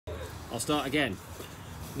I'll start again.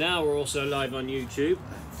 Now we're also live on YouTube,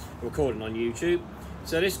 recording on YouTube.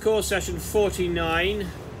 So this course session 49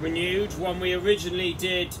 renewed, one we originally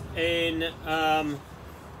did in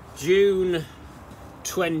June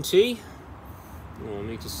 20. Oh, I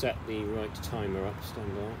need to set the right timer up,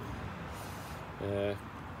 stand on.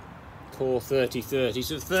 Core 30-30,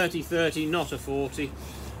 so 30-30, not a 40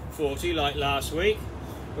 like last week.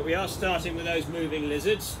 But we are starting with those moving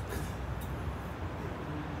lizards.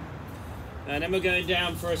 And then we're going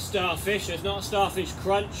down for a starfish. It's not a starfish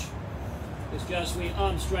crunch. It's just we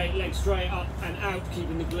arm straight, leg straight, up and out,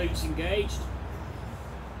 keeping the glutes engaged.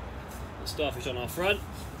 The starfish on our front.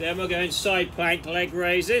 Then we're going side plank leg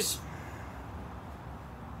raises.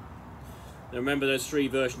 Now remember those three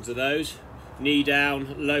versions of those. Knee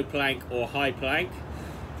down, low plank or high plank.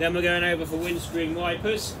 Then we're going over for windscreen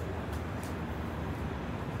wipers.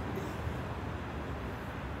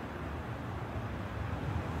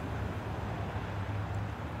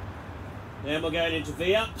 Then we're going into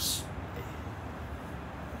V-ups.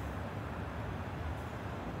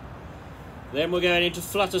 Then we're going into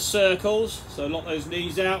flutter circles. So lock those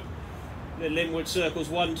knees out. Little inward circles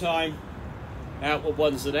one time, outward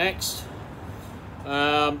ones the next.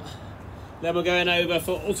 Then we're going over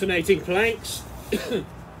for alternating planks.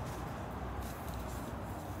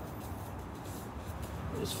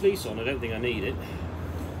 There's fleece on, I don't think I need it.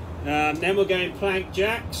 Then we're going plank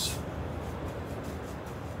jacks.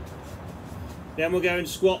 Then we're going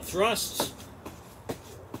squat thrusts.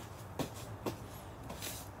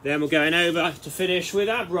 Then we're going over to finish with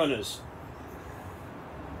ab runners.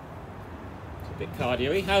 It's a bit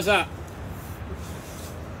cardio-y. How's that?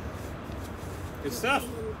 Good stuff.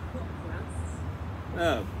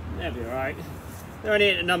 Oh, that'll be alright. They're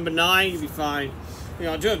only at number 9, you'll be fine. You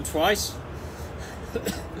know, I'll do them twice.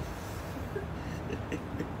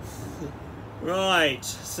 Right,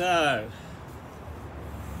 so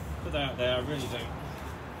put that out there, I really don't.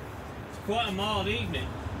 It's quite a mild evening.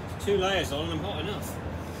 2 layers on and I'm hot enough.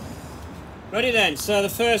 Ready then, so the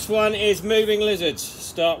first one is moving lizards.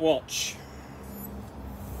 Start watch.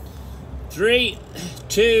 3,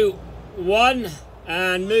 2, 1,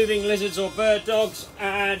 and moving lizards or bird dogs,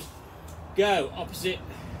 and go. Opposite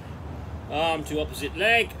arm to opposite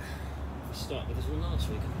leg. Let's start with this one last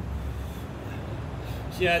week.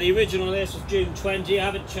 So yeah, the original of this was June 20. I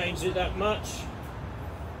haven't changed it that much.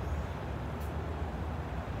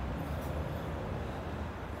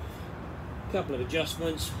 Couple of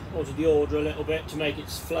adjustments, altered the order a little bit to make it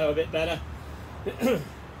flow a bit better.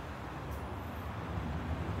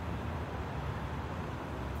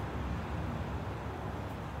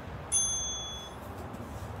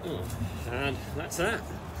 And that's that.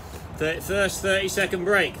 First 30-second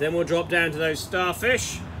break, then we'll drop down to those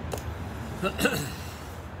starfish.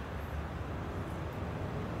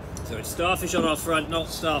 So it's starfish on our front, not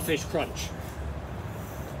starfish crunch.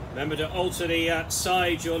 Remember to alter the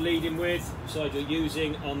side you're leading with, side you're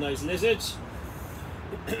using on those lizards.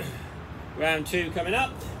 Round 2 coming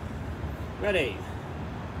up. Ready.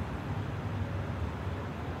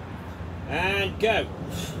 And go.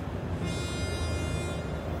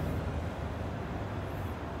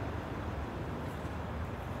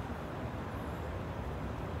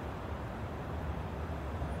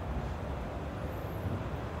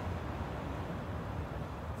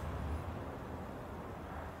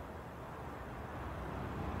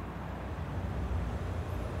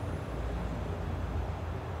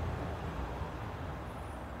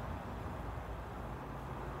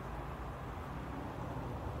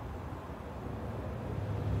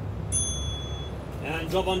 And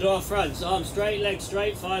drop onto our fronts. Arms straight, legs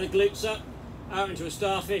straight, fire the glutes up, out into a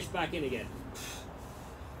starfish, back in again.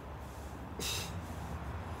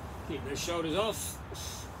 Keep those shoulders off.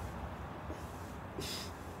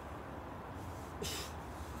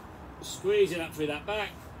 Squeeze it up through that back.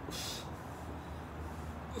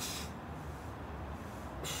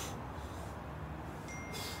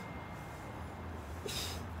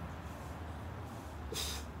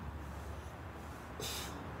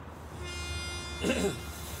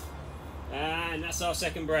 And that's our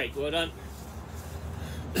second break. Well done.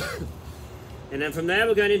 And then from there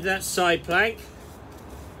we're going into that side plank.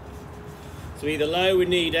 So either low with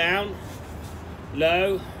knee down,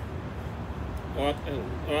 low, or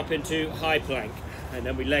up into high plank, and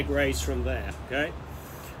then we leg raise from there. Okay.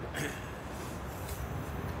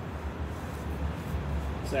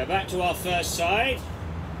 So back to our first side.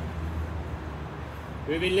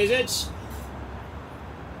 Moving lizards.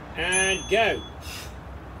 And go.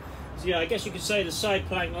 So yeah, I guess you could say the side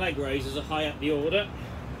plank leg raises are high up the order.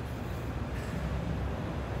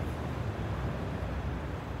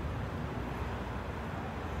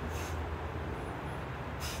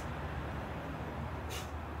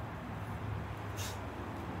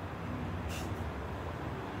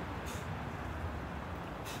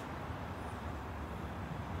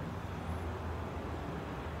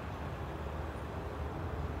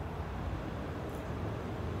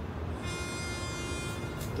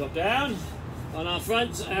 Drop down on our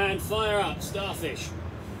front and fire up, Starfish.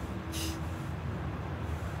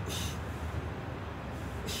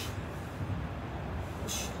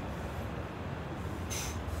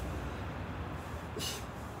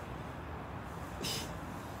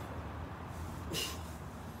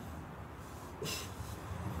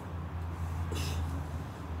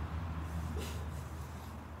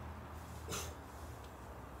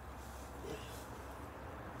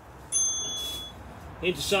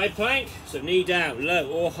 Into side plank, so knee down, low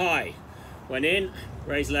or high. When in,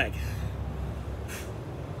 raise leg.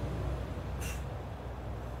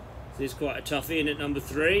 This is quite a toughie in at number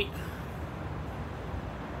 3.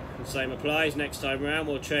 The same applies next time round,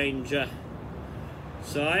 we'll change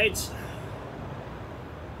sides.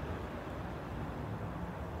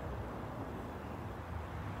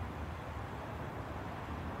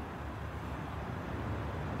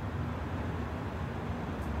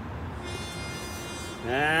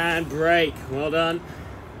 And brake, well done.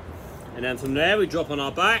 And then from there we drop on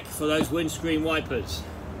our back for those windscreen wipers.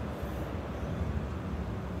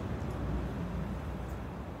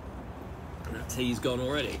 And that T's gone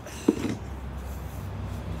already.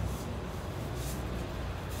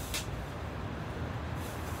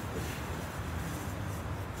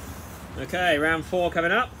 Okay, round 4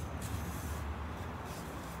 coming up.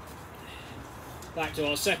 Back to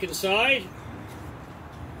our second side.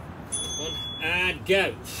 And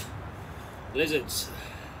go. Lizards.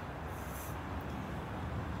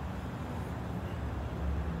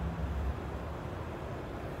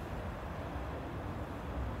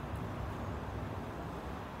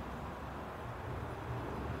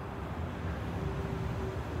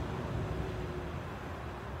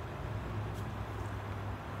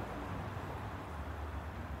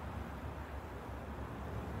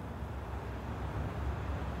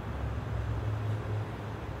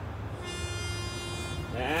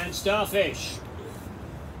 And Starfish.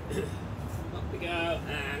 Up we go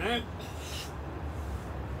and out.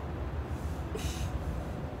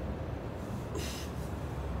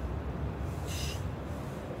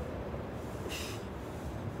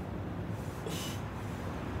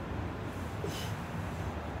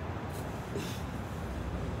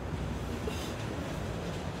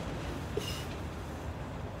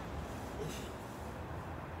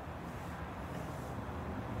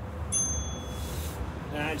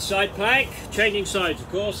 And side plank, changing sides of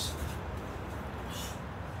course.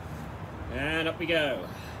 And up we go.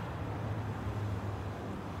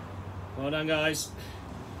 Well done guys.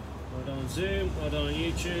 Well done on Zoom, well done on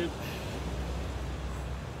YouTube.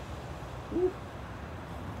 Woo.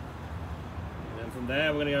 And then from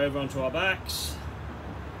there we're going to go over onto our backs.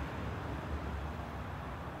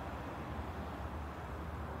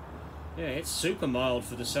 Yeah, it's super mild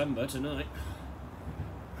for December tonight.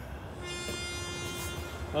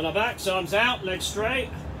 On our backs, arms out, legs straight,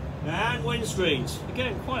 and windscreens.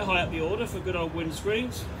 Again, quite high up the order for good old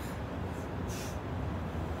windscreens.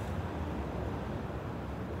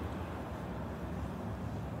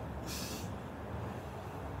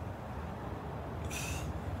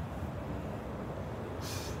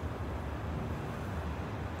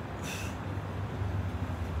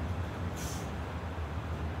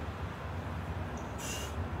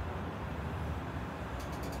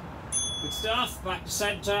 Good stuff, back to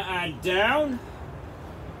centre and down.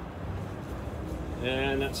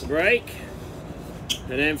 And that's a brake.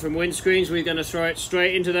 And then from windscreens we're going to throw it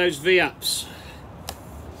straight into those V-ups.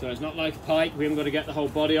 So it's not like a pike, we haven't got to get the whole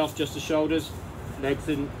body off, just the shoulders. Legs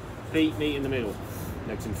and feet meet in the middle.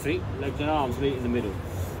 Legs and feet, legs and arms meet in the middle.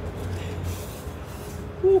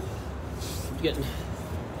 Woo. Getting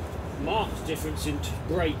marked difference in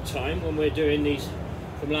brake time when we're doing these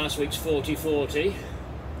from last week's 40-40.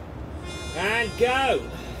 And go!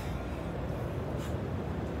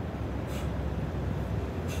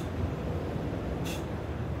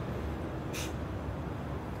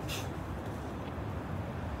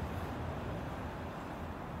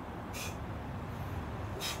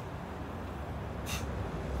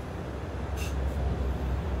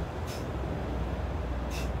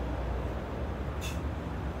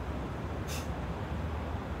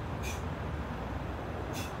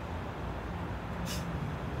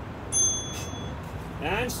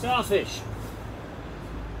 And Starfish.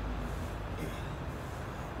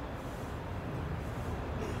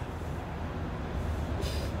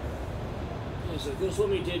 So of course when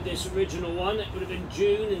we did this original one it would have been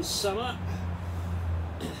June in summer.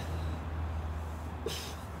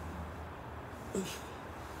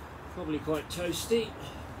 Probably quite toasty.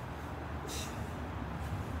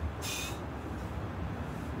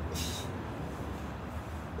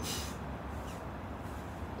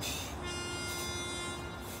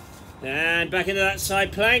 And back into that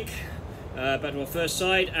side plank. Back to our first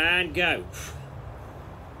side and go.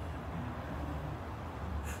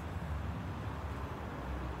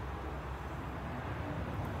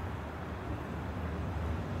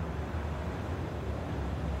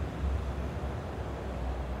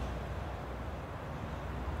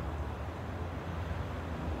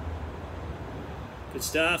 Good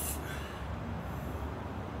stuff.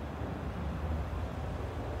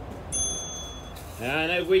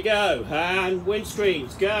 And over we go. And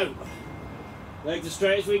windscreens, go. Legs as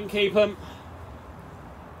straight as we can keep them.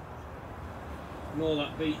 More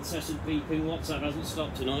that incessant beeping. WhatsApp hasn't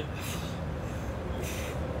stopped tonight.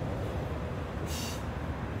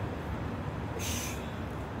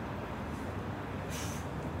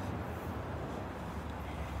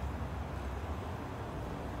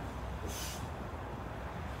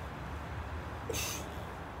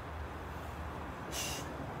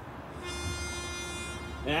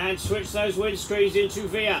 And switch those windscreens into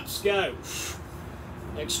V-ups. Go.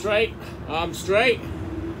 Neck straight, arm straight.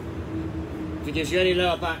 If it gives you any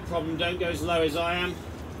lower back problem, don't go as low as I am.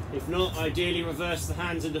 If not, ideally reverse the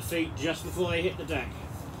hands and the feet just before they hit the deck.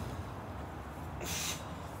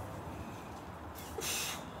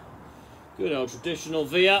 Good old traditional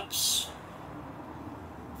V-ups.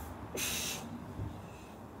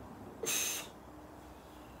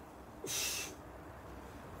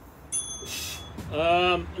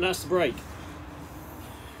 And that's the break.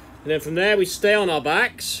 And then from there we stay on our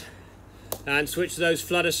backs and switch to those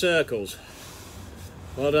flutter circles.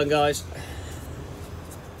 Well done, guys.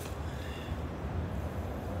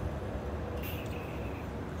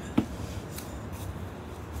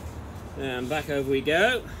 And back over we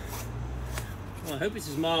go. Well, I hope it's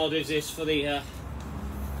as mild as this for the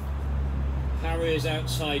Harriers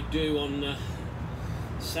outside do on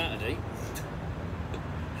Saturday.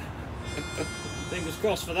 Fingers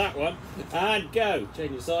crossed for that one. And go.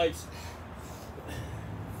 Change your sides.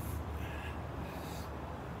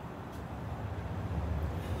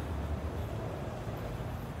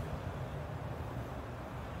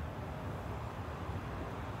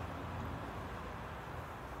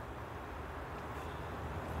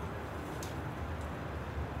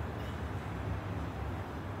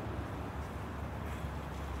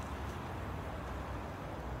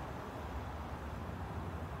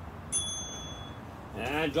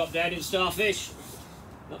 And drop down in Starfish.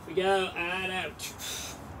 Up we go and out.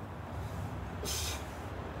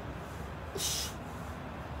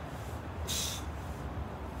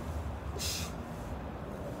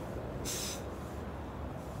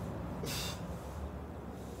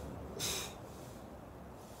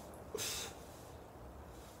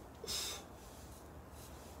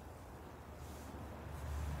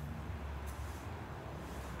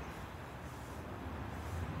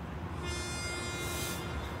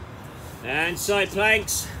 And side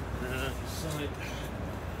planks. Side.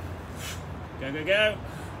 Go, go, go.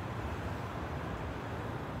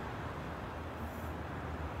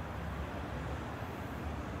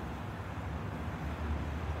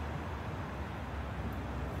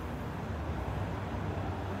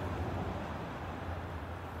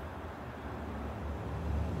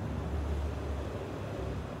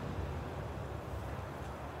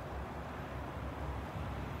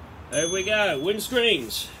 There we go,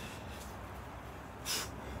 windscreens.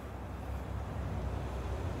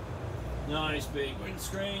 Nice big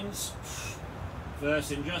windscreens.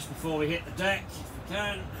 First in just before we hit the deck, if we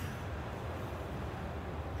can.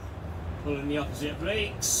 Pulling the opposite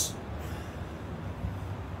obliques.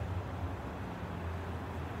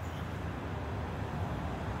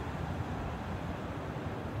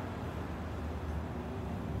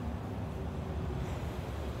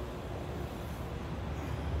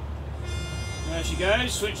 There she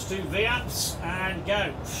goes, switch to V-ups and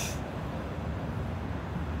go.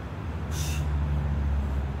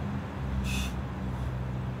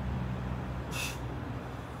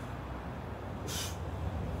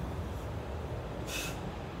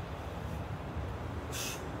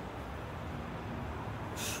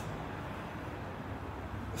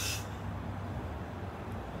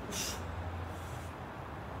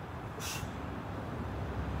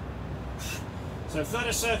 So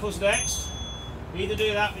flutter circles next. Either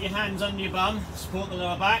do that with your hands under your bum, support the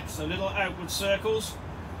lower back, so little outward circles.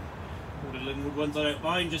 All the little ones I don't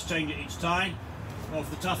mind, just change it each time. Or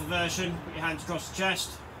for the tougher version, put your hands across the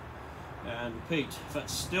chest and repeat. If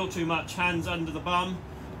that's still too much, hands under the bum,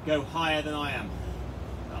 go higher than I am.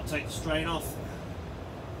 That'll take the strain off.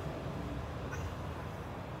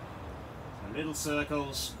 So little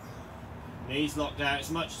circles, knees locked out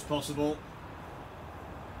as much as possible.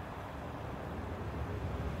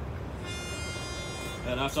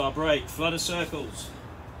 And after our break, Flutter circles.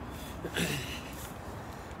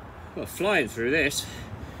 Well, flying through this.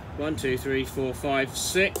 1, 2, 3, 4, 5,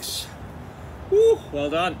 6. Woo, well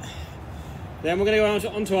done. Then we're going to go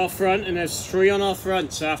onto our front, and there's 3 on our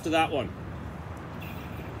fronts after that one.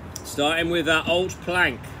 Starting with that old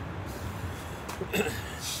plank.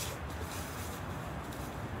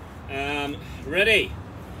 Ready?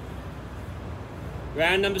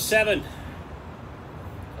 Round number 7.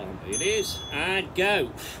 It is, and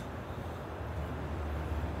go.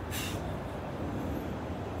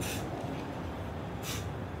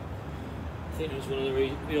 I think it was one of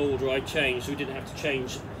the order I changed, so we didn't have to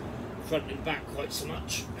change front and back quite so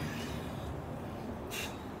much.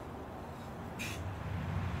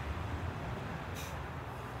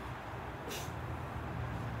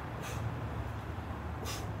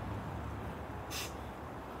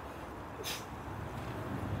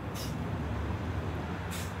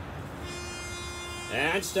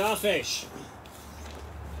 And Starfish.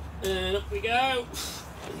 And up we go.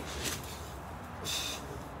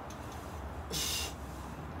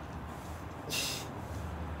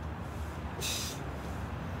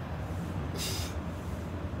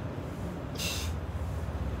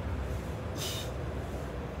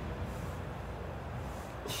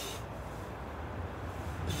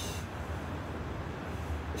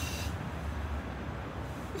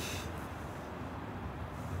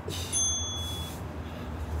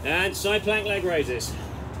 And side plank leg raises.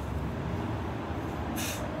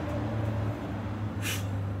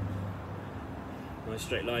 Nice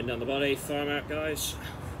straight line down the body, fire out guys.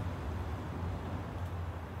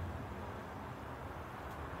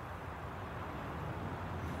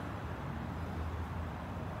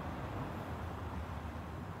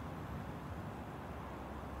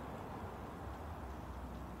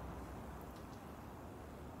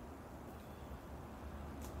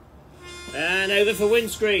 And over for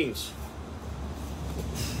windscreens.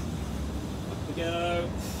 Up we go.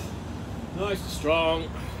 Nice and strong.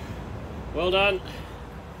 Well done.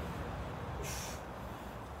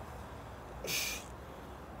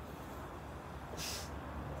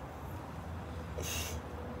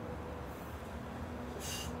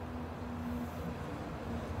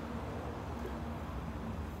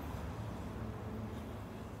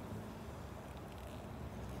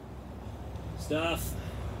 Stuff.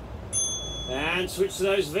 And switch to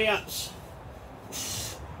those V-ups.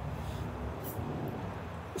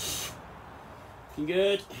 Looking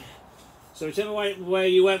good. So whichever way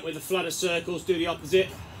you went with the flutter circles, do the opposite.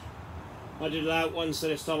 I did it outwards, so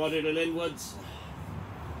this time I did it inwards.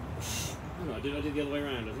 Oh, no, I did the other way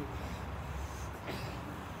around, I think.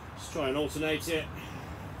 Just try and alternate it.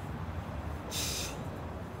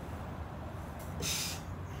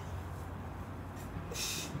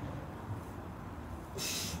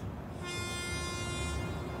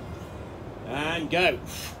 And go.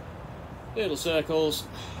 Little circles.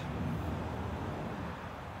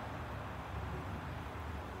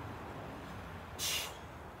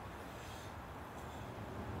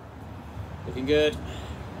 Looking good.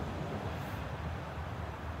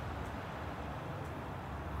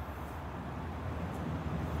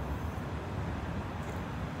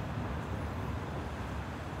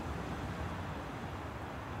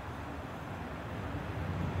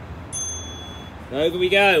 Over we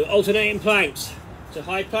go, alternating planks. So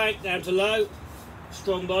high plank, down to low,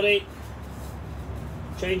 strong body,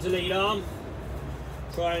 change the lead arm,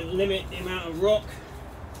 try and limit the amount of rock,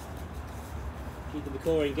 keeping the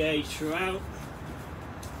core engaged throughout.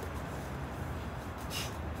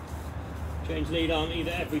 Change lead arm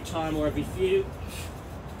either every time or every few.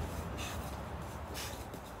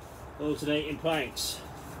 Alternating planks.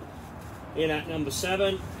 In at number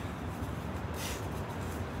 7.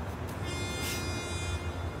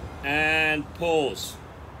 And pause.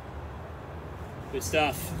 Good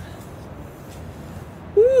stuff.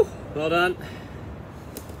 Woo! Well done.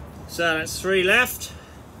 So that's 3 left.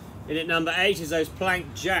 In at number 8 is those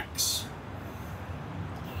plank jacks.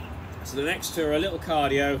 So the next 2 are a little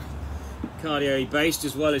cardio based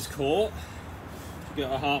as well as core.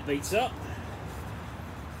 Get our heartbeats up.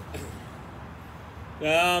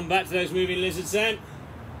 Back to those moving lizards then.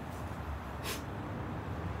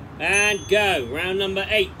 And go, round number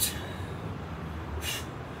 8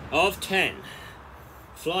 of 10.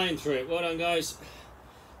 Flying through it, well done guys.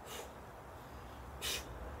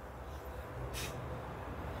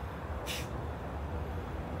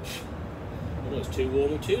 Almost too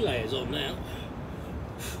warm with 2 layers on now.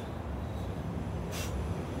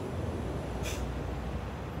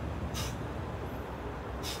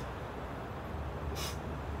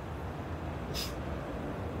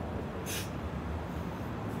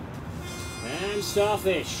 And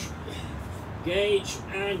Starfish. Gauge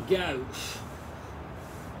and go.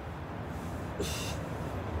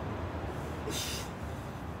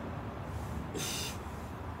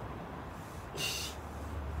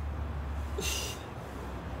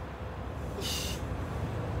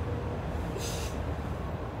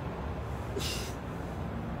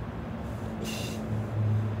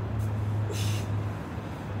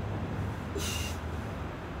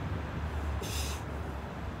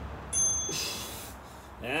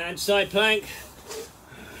 And side plank.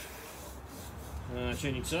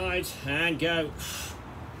 Changing sides and go.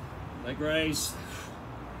 Leg raise.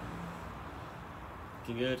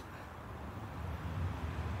 Looking good.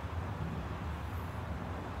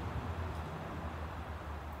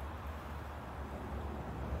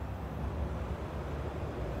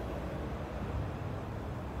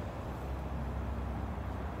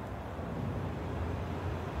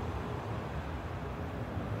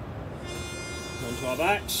 Onto our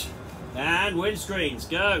backs and windscreens,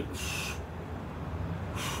 go.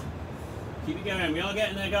 Keep it going, we are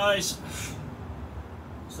getting there, guys.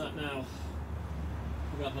 What's that now?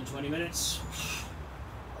 We're up on 20 minutes.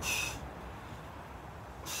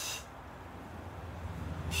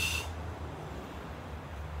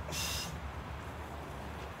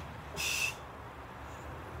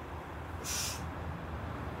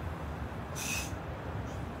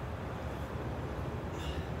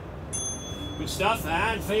 Good stuff,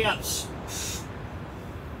 and V-ups.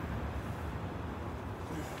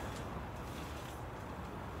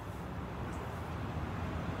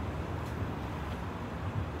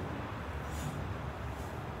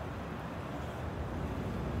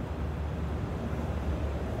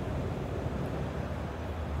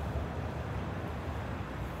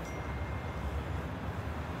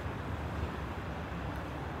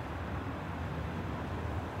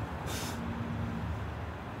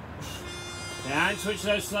 And switch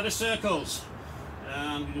those Flutter circles.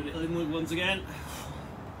 I'm going to do little inward ones again.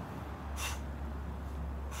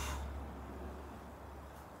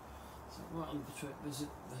 So right on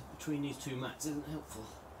between these two mats isn't helpful.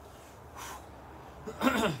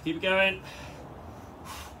 Keep it going.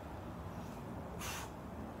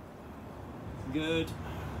 Good.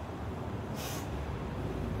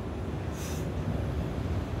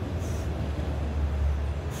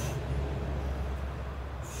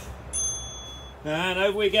 And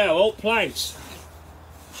over we go, alt planks.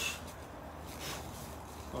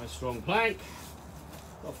 Nice strong plank.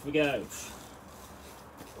 Off we go.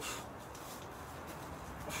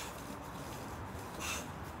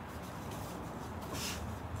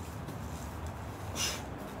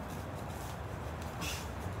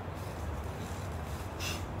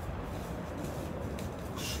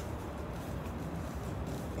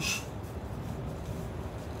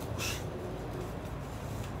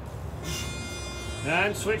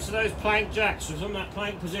 And switch to those plank jacks. So from that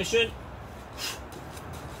plank position,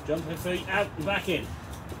 jump your feet out and back in.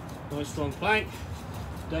 Nice strong plank.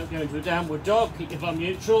 Don't go into a downward dog, keep your bum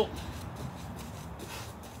neutral.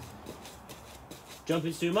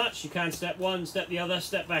 Jumping's too much, you can step one, step the other,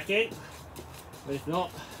 step back in. But if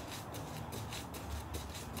not,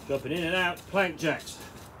 jumping in and out, plank jacks.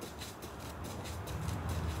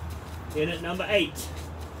 In at number 8.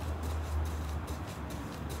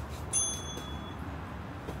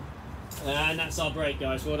 And that's our break,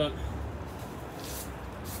 guys. Well done.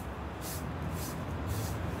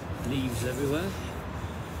 Leaves everywhere.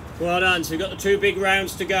 Well done. So we've got the 2 big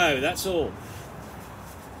rounds to go. That's all.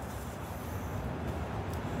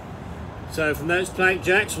 So from those plank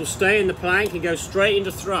jacks, we'll stay in the plank and go straight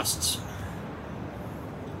into thrusts.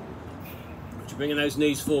 Which are bringing those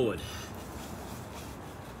knees forward.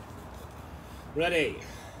 Ready.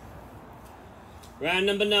 Round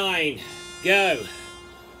number 9. Go.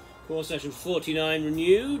 Core session 49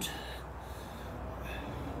 renewed.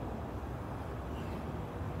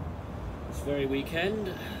 This very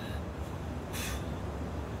weekend.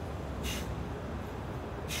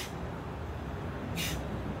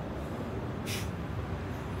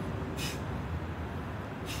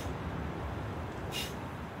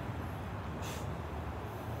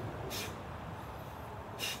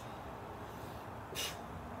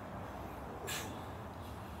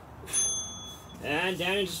 And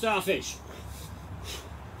down into Starfish.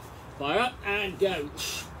 Fire up and go.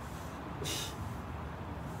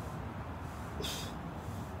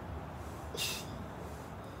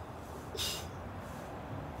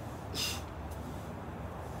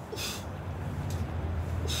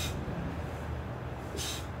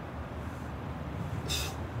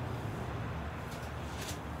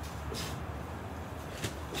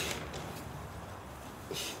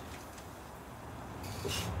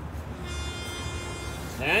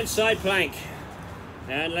 And side plank.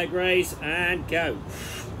 And leg raise and go.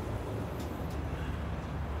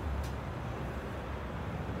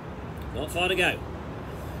 Not far to go.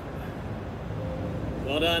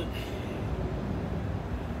 Well done.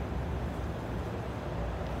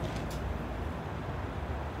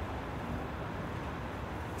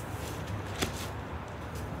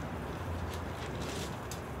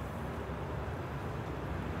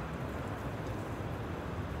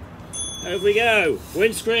 Over we go.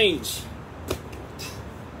 Windscreens.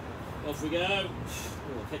 Off we go.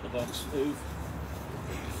 Oh, hit the box. Move.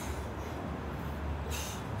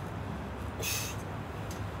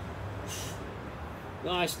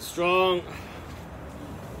 Nice and strong.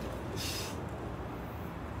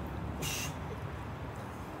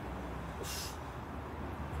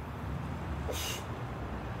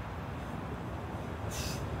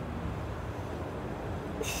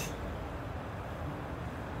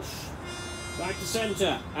 Back to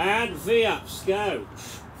centre and V-ups, go.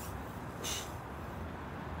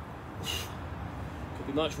 Could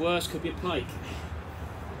be much worse, could be a pike.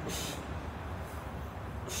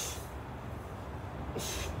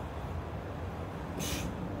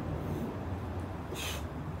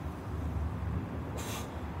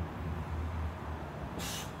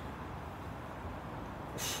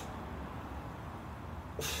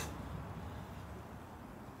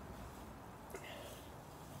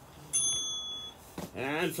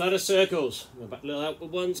 And flutter circles. Back little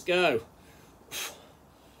outward ones, go.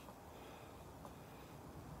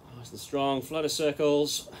 Nice and strong, flutter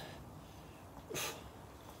circles.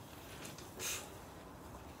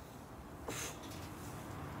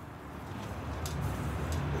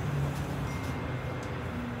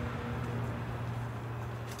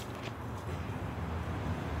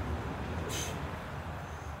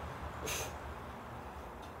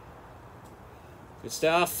 Good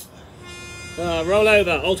stuff. Roll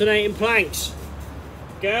over, alternating planks.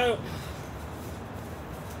 Go.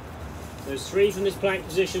 There's 3 from this plank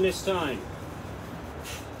position this time.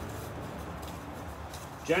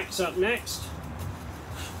 Jacks up next.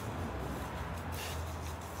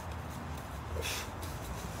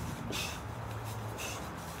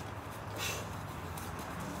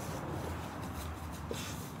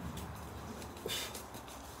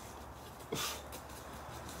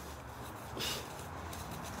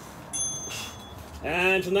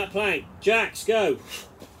 And from that plank, jacks, go.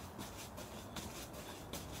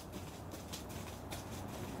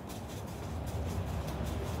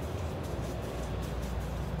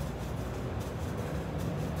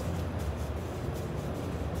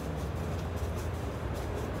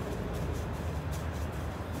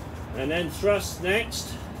 And then thrust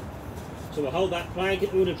next. So we'll hold that plank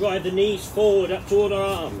and we're going to drive the knees forward up toward our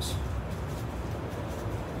arms.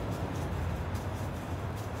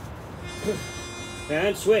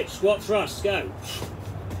 And switch, squat thrust, go.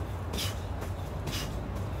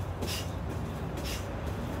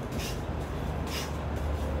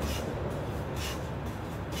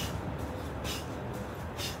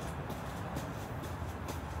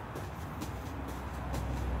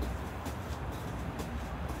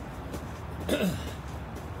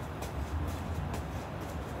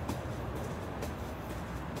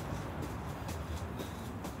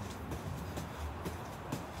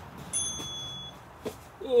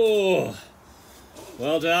 Oh,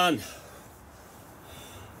 well done.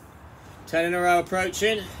 10 in a row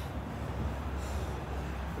approaching.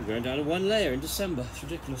 We're going down to 1 layer in December. It's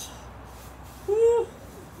ridiculous. Woo.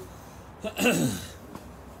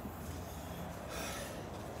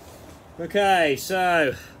 Okay,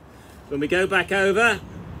 so when we go back over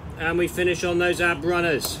and we finish on those ab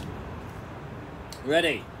runners.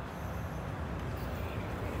 Ready?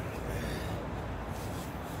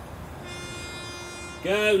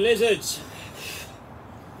 Go, lizards.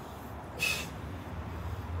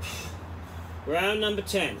 Round number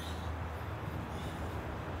 10.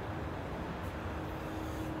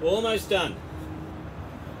 Almost done.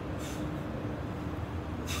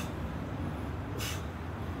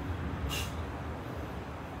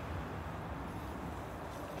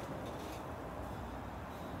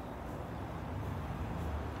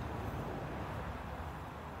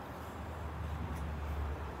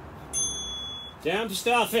 Down to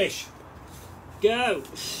Starfish. Go.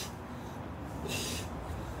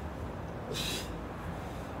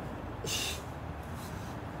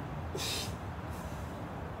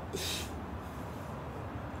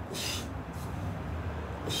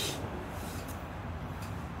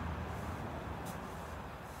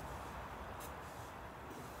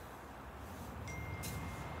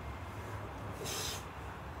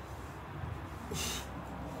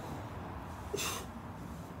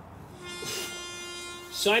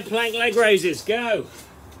 Side plank leg raises, go.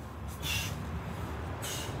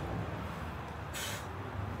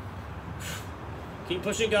 Keep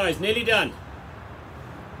pushing, guys, nearly done.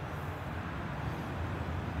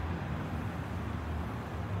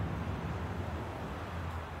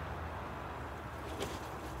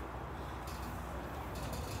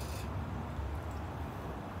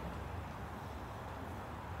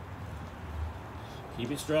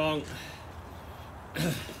 Keep it strong.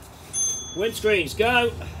 Windscreens, go.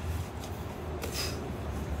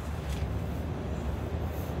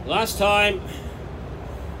 Last time.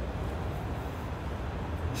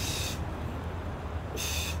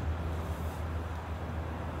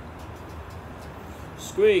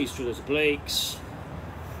 Squeeze through those obliques.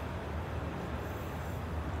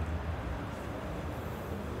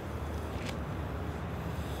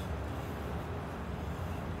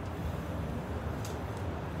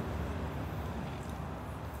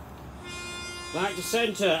 Back to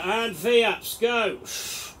centre and V-ups, go.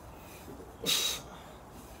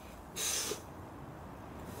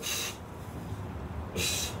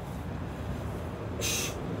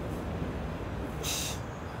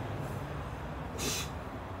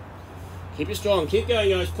 Keep it strong, keep going,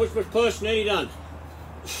 guys. Push, push, push, nearly done.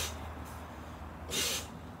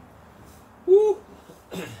 Woo.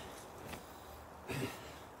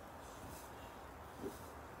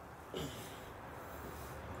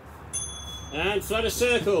 And flutter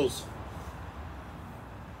circles.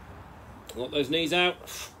 Lock those knees out.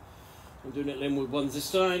 I'm doing it limb ones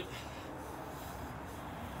this time.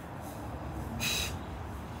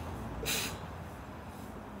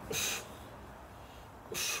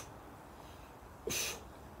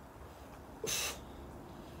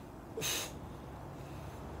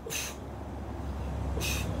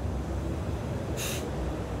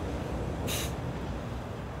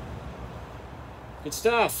 Good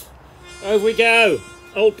stuff. Over we go.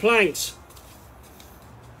 Old planks.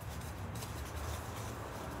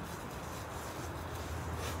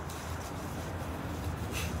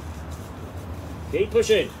 Keep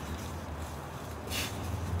pushing.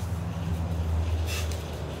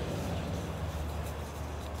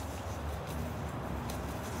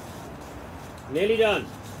 Nearly done.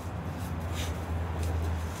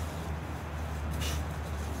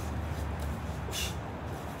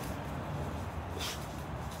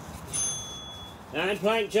 And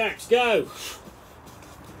plank jacks, go.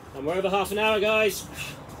 And we're over half an hour, guys.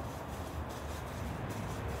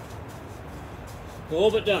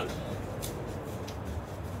 All but done.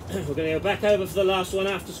 We're going to go back over for the last one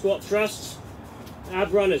after squat thrusts.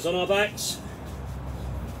 Ab runners on our backs.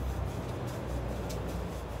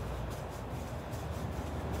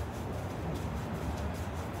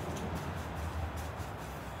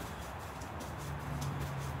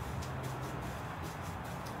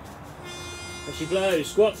 As she blows,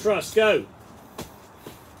 squat thrust, go.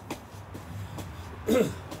 So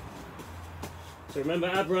remember,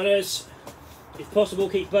 ab runners, if possible,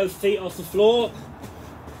 keep both feet off the floor.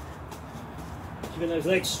 Keeping those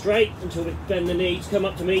legs straight until we bend the knees, come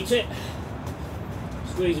up to meet it.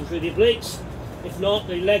 Squeezing through the obliques. If not,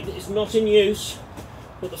 the leg that is not in use,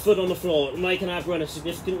 put the foot on the floor. It'll make an ab runner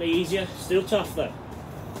significantly easier. Still tough though.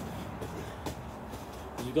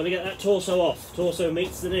 You've got to get that torso off. Torso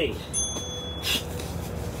meets the knee.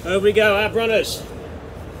 Over we go, ab runners.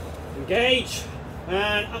 Engage,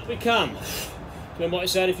 and up we come. Remember what I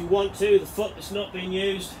said, if you want to, the foot that's not being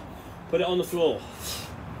used, put it on the floor.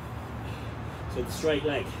 So the straight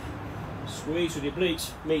leg. Squeeze with your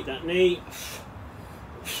obliques, meet that knee.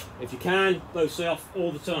 If you can, both stay off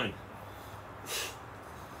all the time.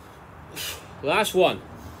 Last one.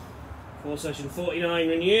 Core session 49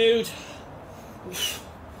 renewed.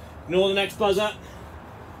 Ignore the next buzzer.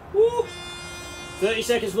 Woo. 30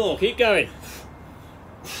 seconds more, keep going.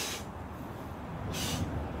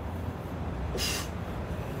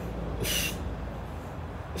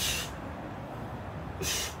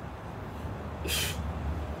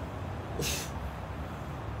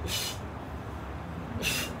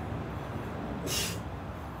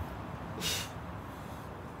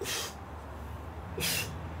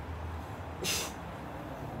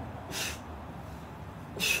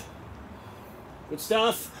 Good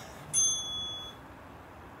stuff.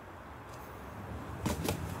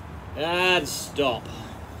 And stop.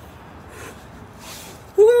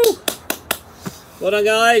 Woo! Well done,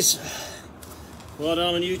 guys. Well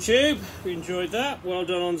done on YouTube. We enjoyed that. Well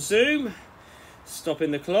done on Zoom.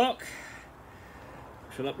 Stopping the clock.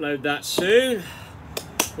 Shall upload that soon.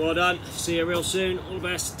 Well done. See you real soon. All the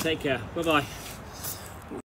best. Take care. Bye-bye.